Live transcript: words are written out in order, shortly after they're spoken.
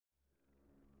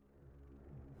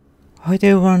Hi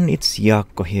there everyone, it's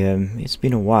Jaakko here. It's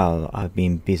been a while. I've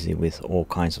been busy with all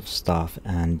kinds of stuff,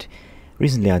 and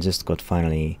recently I just got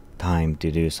finally time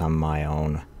to do some of my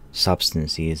own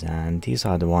substances, and these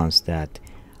are the ones that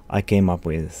I came up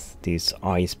with. This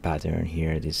ice pattern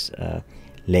here, this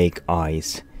lake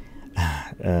ice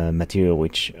material,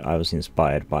 which I was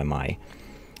inspired by my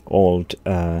old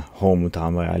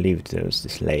hometown where I lived. There was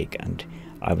this lake, and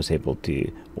I was able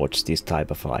to watch this type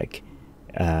of like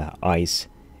ice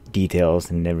details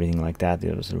and everything like that.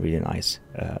 It was a really nice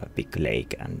big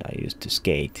lake, and I used to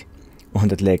skate on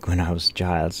that lake when I was a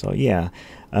child. So yeah,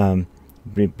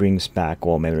 it brings back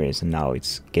all memories, and now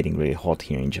it's getting really hot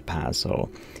here in Japan, so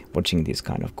watching this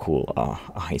kind of cool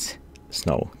ice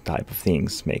snow type of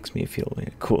things makes me feel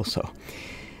really cool. So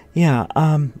yeah,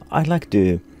 I'd like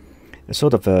to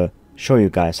sort of show you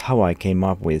guys how I came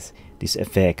up with this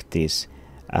effect, this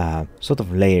sort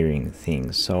of layering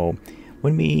thing. So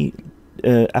when we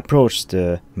approach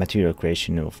the material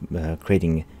creation of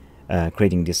creating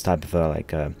this type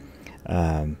of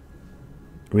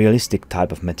realistic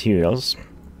type of materials,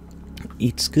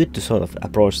 it's good to sort of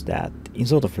approach that in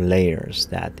sort of layers,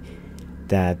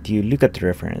 that you look at the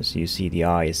reference, you see the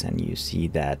ice, and you see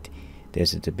that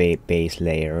there's the base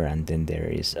layer, and then there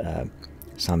is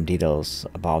some details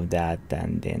above that,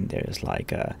 and then there's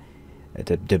like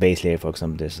the base layer. For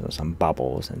example, there's some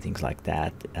bubbles and things like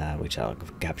that, which are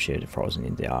captured, frozen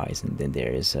in the ice, and then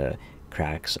there is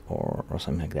cracks or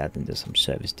something like that, and there's some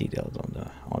surface details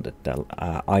on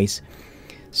the ice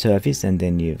surface, and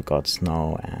then you've got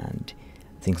snow and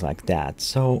things like that.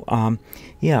 So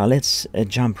yeah, let's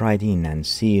jump right in and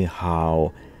see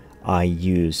how I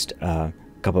used a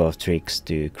couple of tricks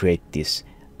to create this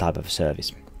type of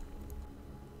surface.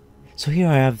 So here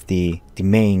I have the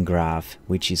main graph,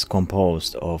 which is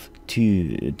composed of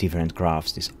two different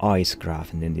graphs, this ice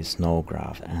graph and then this snow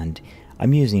graph, and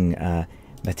I'm using a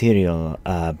material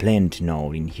blend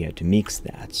node in here to mix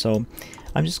that. So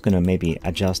I'm just gonna maybe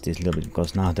adjust this a little bit,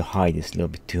 because now the height is a little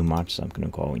bit too much, so I'm gonna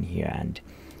go in here and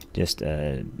just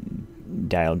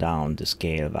dial down the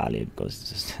scale value, because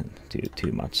it's just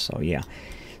too much. So yeah,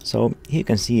 so here you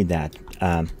can see that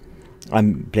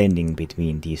I'm blending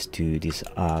between these two, this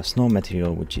snow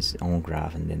material, which is on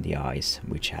graph, and then the ice,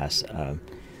 which has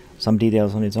some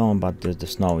details on its own, but the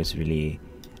snow is really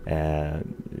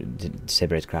the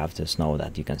separate graph. The snow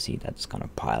that you can see that's kind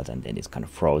of piled, and then it's kind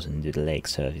of frozen into the lake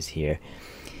surface here.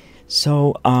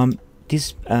 So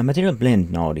this material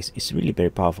blend node is really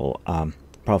very powerful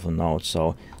node.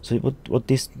 So what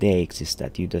this takes is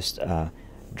that you just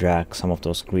drag some of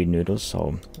those grid noodles.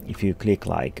 So if you click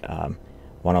like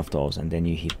one of those and then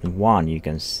you hit one, you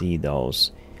can see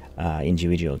those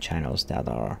individual channels that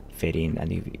are fed in,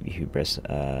 and if you press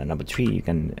number 3, you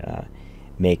can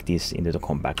make this into the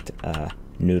compact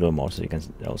noodle mode. So you can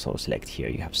also select here,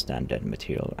 you have standard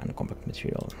material and compact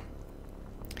material,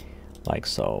 like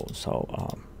so. So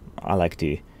I like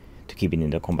to keep it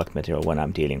in the compact material when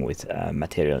I'm dealing with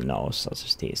material nodes such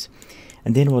as this.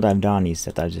 And then what I've done is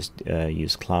that I just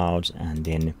use clouds, and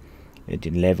then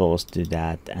did levels to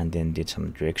that, and then did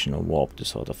some directional warp to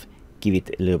sort of give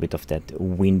it a little bit of that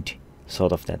wind,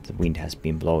 sort of that the wind has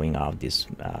been blowing out this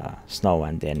snow,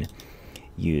 and then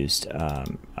used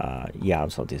yeah,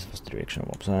 so this was directional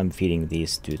warp. So I'm feeding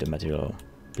this to the material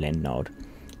blend node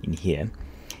in here,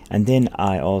 and then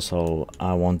I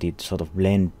wanted to sort of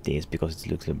blend this because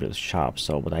it looks a little bit sharp.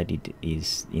 So what I did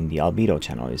is in the albedo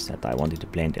channel is that I wanted to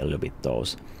blend a little bit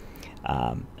those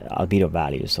albedo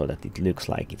values, so that it looks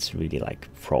like it's really like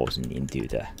frozen into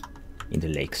the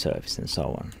lake surface and so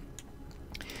on.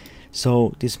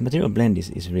 So this material blend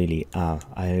is really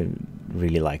I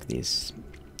really like this.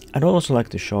 I'd also like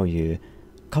to show you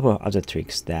a couple of other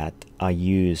tricks that I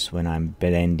use when I'm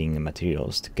blending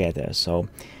materials together. So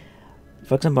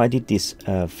for example, I did this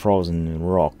frozen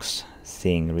rocks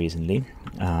thing recently.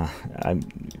 I'm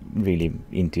really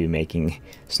into making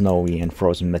snowy and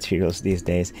frozen materials these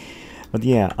days. But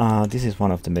yeah, this is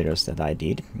one of the materials that I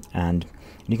did, and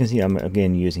you can see I'm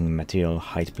again using material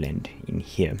height blend in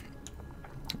here,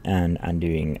 and I'm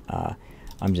doing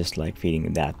I'm just like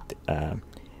feeding that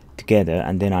together,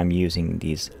 and then I'm using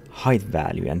this height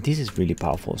value, and this is really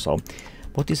powerful. So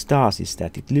what this does is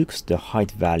that it looks the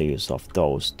height values of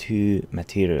those two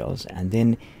materials, and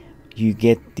then you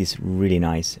get this really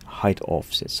nice height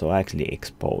offset. So I actually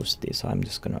exposed this, so I'm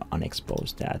just gonna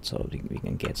unexpose that so we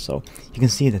can get, so you can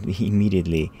see that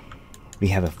we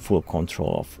have a full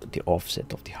control of the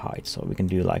offset of the height. So we can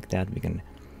do like that, we can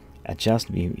adjust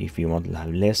if we want to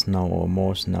have less snow or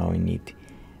more snow in it,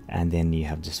 and then you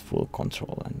have this full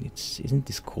control. And isn't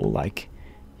this cool? Like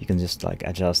you can just like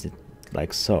adjust it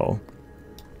like so,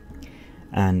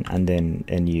 and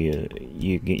then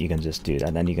you can just do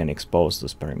that, and you can expose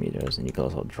those parameters, and you can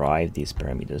also drive these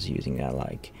parameters using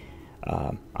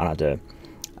another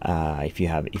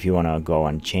if you want to go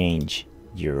and change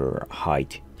your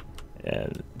height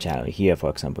channel here, for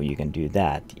example, you can do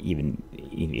that even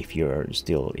if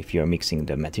you're mixing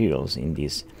the materials in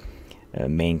this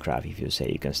main graph. If you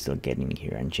say, you can still get in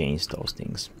here and change those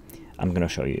things. I'm gonna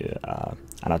show you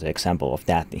another example of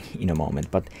that in a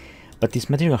moment, but this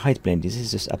material height blend, this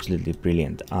is just absolutely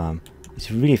brilliant.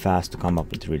 It's really fast to come up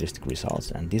with realistic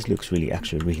results, and this looks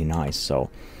actually really nice.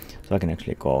 So I can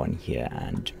actually go in here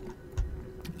and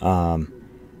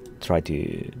try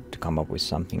to come up with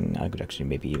something. I could actually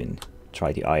maybe even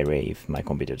try the iRay if my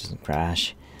computer doesn't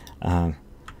crash.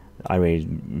 iRay is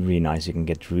really nice. You can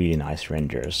get really nice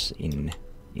renders in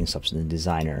Substance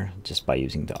Designer just by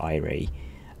using the iRay.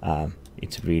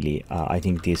 It's really I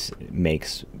think this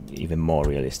makes even more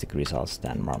realistic results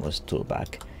than Marvelous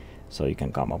Toolpack. So you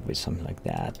can come up with something like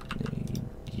that.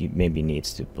 You maybe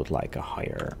needs to put like a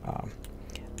higher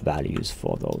values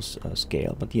for those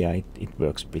scale, but yeah, it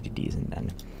works pretty decent.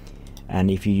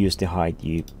 And if you use the height,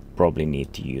 you probably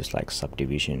need to use like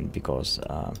subdivision, because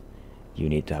you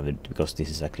need to have it, because this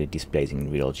is actually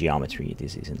displacing real geometry.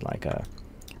 This isn't like a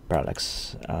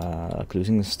parallax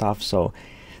occlusion stuff. So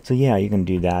yeah, you can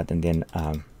do that, and then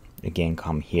again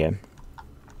come here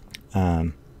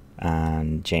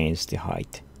and change the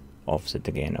height offset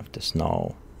again of the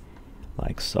snow,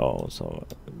 like so.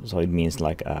 So it means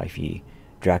like if you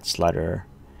drag the slider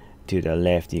to the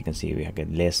left, you can see we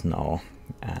get less snow,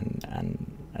 and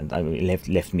I mean,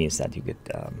 left means that you get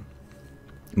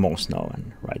more snow,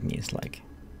 and right means like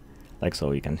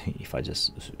so. You can, if I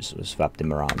just swap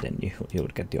them around, then you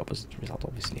would get the opposite result,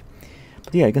 obviously.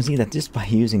 But yeah, you can see that just by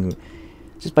using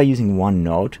one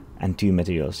node and two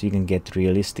materials, you can get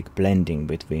realistic blending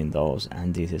between those,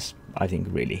 and this is, I think,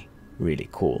 really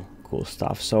cool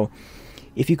stuff. So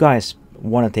if you guys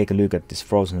want to take a look at this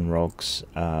Frozen Rocks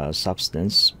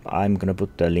substance, I'm gonna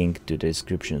put the link to the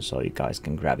description so you guys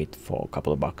can grab it for a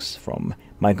couple of bucks from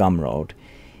my Gumroad.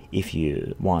 If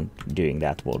you want, doing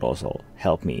that would also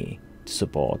help me to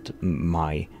support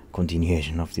my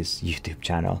continuation of this YouTube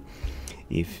channel.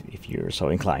 If you're so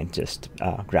inclined, just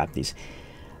grab this.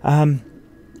 I'm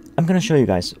gonna show you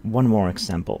guys one more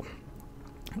example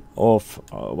of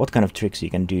what kind of tricks you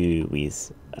can do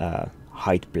with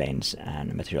height blends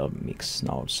and material mix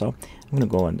nodes. So I'm gonna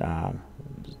go and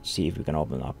see if we can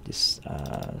open up this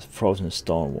frozen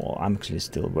stone wall. I'm actually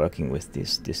still working with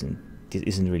this. This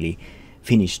isn't really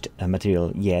finished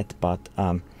material yet, but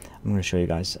I'm gonna show you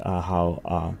guys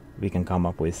how we can come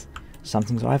up with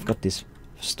something. So I've got this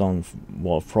stone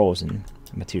wall frozen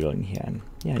material in here, and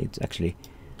yeah, it actually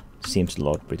seems to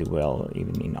load pretty well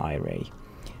even in iRay.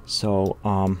 So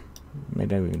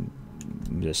maybe we can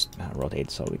just rotate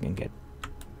so we can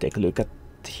take a look at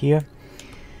here.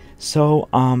 So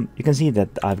you can see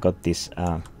that I've got this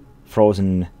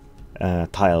frozen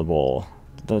tile wall,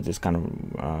 this kind of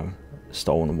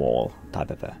stone wall type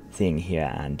of a thing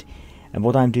here, and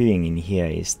what I'm doing in here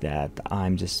is that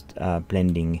I'm just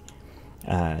blending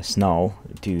snow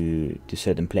to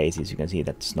certain places. You can see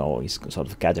that snow is sort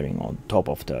of gathering on top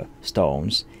of the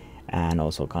stones and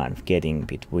also kind of getting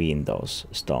between those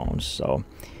stones.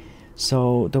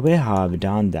 So the way how I've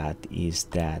done that is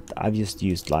that I've just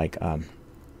used like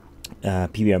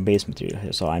PBR base material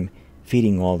here. So I'm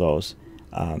feeding all those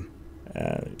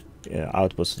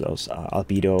outputs, those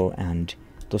albedo and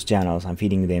those channels, I'm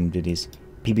feeding them to this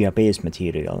PBR base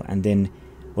material, and then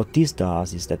what this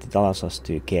does is that it allows us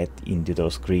to get into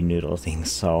those green noodle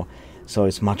things. So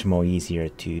it's much more easier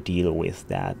to deal with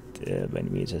that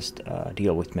when we just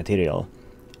deal with material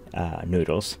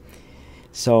noodles.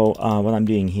 So what I'm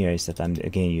doing here is that I'm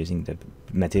again using the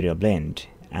material blend,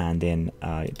 and then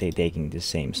taking the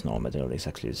same snow material. It's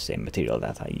actually the same material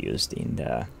that I used in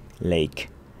the lake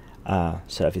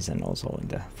surface and also in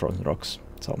the Frozen Rocks.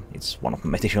 So it's one of the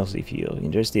materials. If you're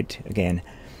interested, again,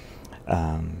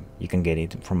 you can get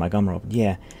it from my Gumroad.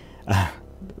 Yeah,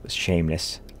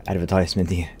 shameless advertisement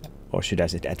here, or should I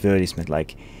say advertisement,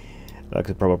 like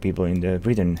the proper people in the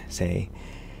Britain say.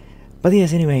 But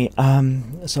yes, anyway,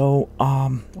 so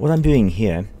what I'm doing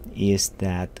here is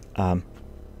that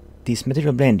this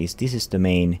material blend this is the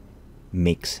main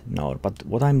mix node, but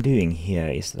what I'm doing here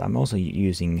is that I'm also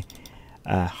using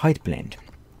height blend.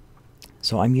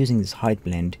 So I'm using this height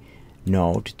blend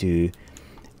node to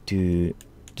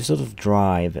sort of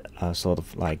drive sort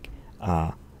of like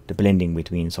the blending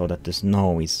between, so that the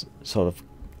snow is sort of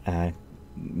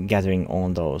gathering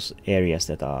on those areas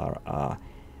that are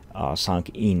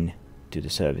sunk in to the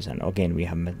surface. And again, we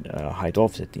have height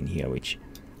offset in here, which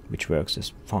which works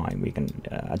just fine. We can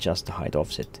adjust the height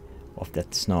offset of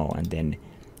that snow, and then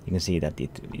you can see that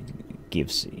it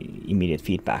gives immediate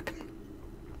feedback.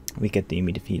 We get the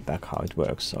immediate feedback how it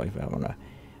works. So if I want to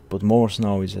put more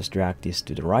snow, we just drag this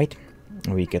to the right,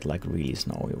 and we get like really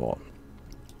snowy wall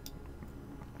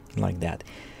like that.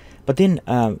 But then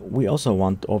we also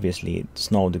want obviously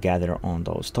snow to gather on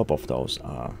those top of those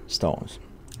stones.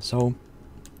 So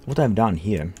what I've done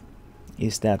here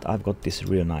is that I've got this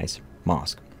real nice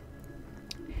mask,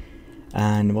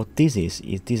 and what this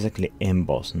is actually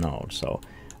embossed node. So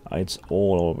it's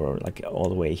all over, like all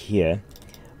the way here.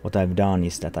 What I've done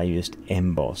is that I used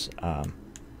emboss, and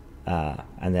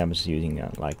then I'm just using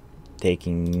like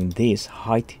taking this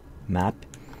height map,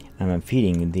 and I'm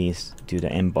feeding this to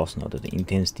the emboss node, to the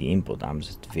intensity input. I'm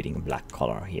just feeding a black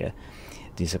color here.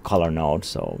 This is a color node,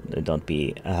 so don't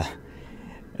be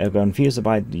confused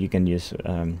about it. You can use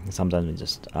sometimes we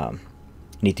just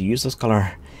need to use those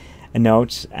color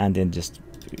nodes and then just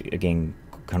again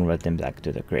convert them back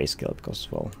to the grayscale, because,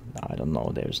 well, I don't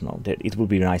know, it would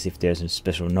be nice if there's a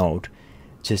special node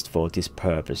just for this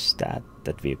purpose, that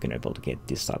we're gonna able to get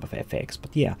this type of effects.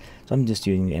 But yeah, so I'm just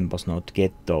using the emboss node to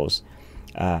get those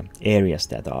areas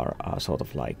that are sort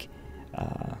of like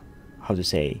how to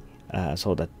say,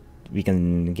 so that we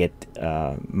can get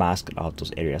masked out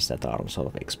those areas that are sort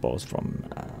of exposed from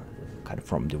kind of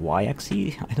from the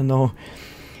y-axis. I don't know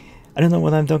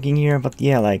what I'm talking here, but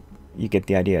yeah, like you get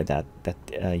the idea that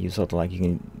you sort of like you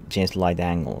can change the light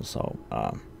angle. So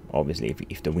obviously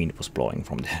if the wind was blowing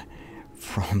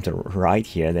from the right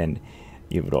here, then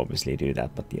you would obviously do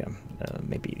that. But yeah,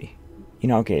 maybe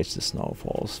in our case the snow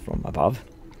falls from above.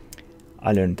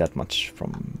 I learned that much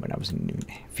from when I was in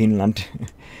Finland.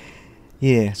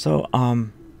 Yeah, so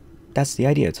that's the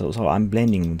idea. So I'm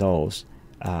blending those,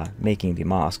 making the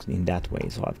masks in that way.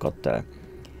 So I've got the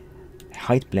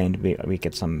height blend. We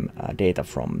get some data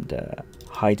from the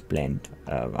height blend,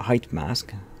 height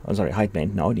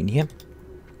blend node in here,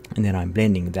 and then I'm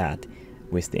blending that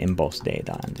with the emboss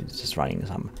data, and it's just running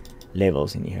some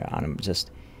levels in here. And I'm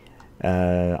just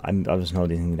I was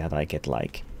noticing that I get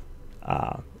like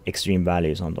extreme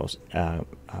values on those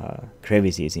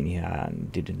crevices in here,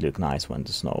 and didn't look nice when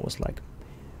the snow was like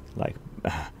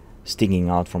sticking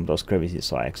out from those crevices.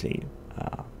 So I actually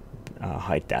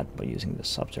hide that by using the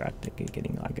subtract,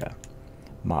 getting like a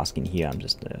mask in here. I'm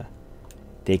just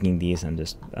taking these and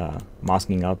just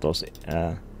masking out those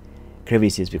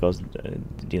crevices, because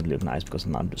it didn't look nice, because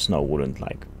now the snow wouldn't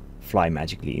like fly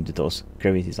magically into those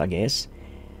crevices, I guess,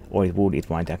 or it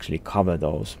might actually cover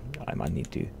those. I might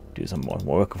need to do some more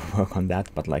work on that,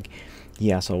 but like,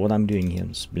 yeah, so what I'm doing here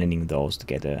is blending those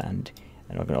together, and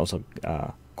I can also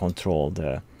control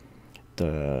the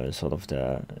sort of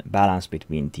the balance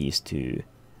between these two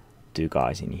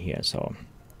guys in here. So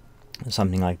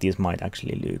something like this might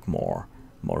actually look more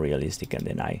realistic, and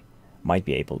then I might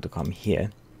be able to come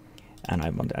here, and I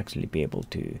want to actually be able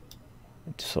to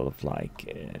sort of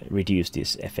like reduce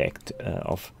this effect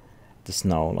of the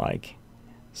snow, like,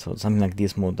 so something like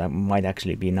this mode that might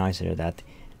actually be nicer,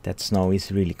 that snow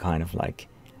is really kind of like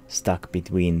stuck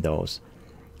between those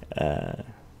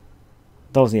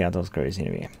curves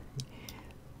anyway.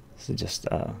 So just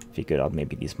figured out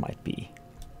maybe this might be,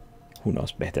 who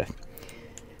knows better.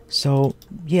 So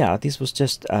yeah, this was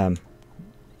just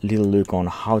little look on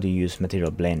how to use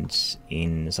material blends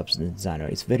in Substance Designer.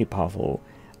 It's very powerful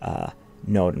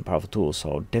node and powerful tool,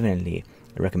 so definitely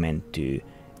recommend to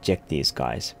check these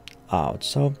guys out.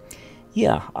 So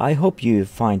yeah, I hope you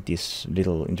find this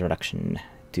little introduction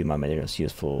to my materials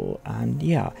useful, and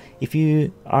yeah, if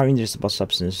you are interested about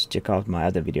Substance, check out my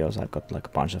other videos. I've got like a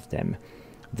bunch of them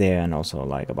there, and also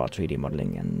like about 3D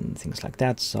modeling and things like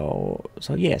that. So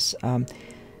yes,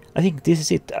 I think this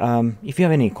is it. If you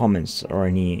have any comments or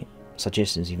any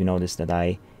suggestions, if you notice that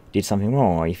I did something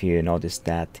wrong, or if you notice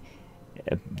that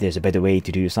there's a better way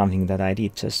to do something that I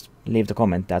did, just leave the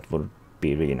comment. That would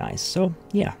be really nice. So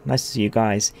yeah, nice to see you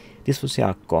guys. This was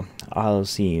Jaakko. I'll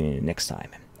see you next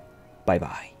time. Bye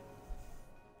bye.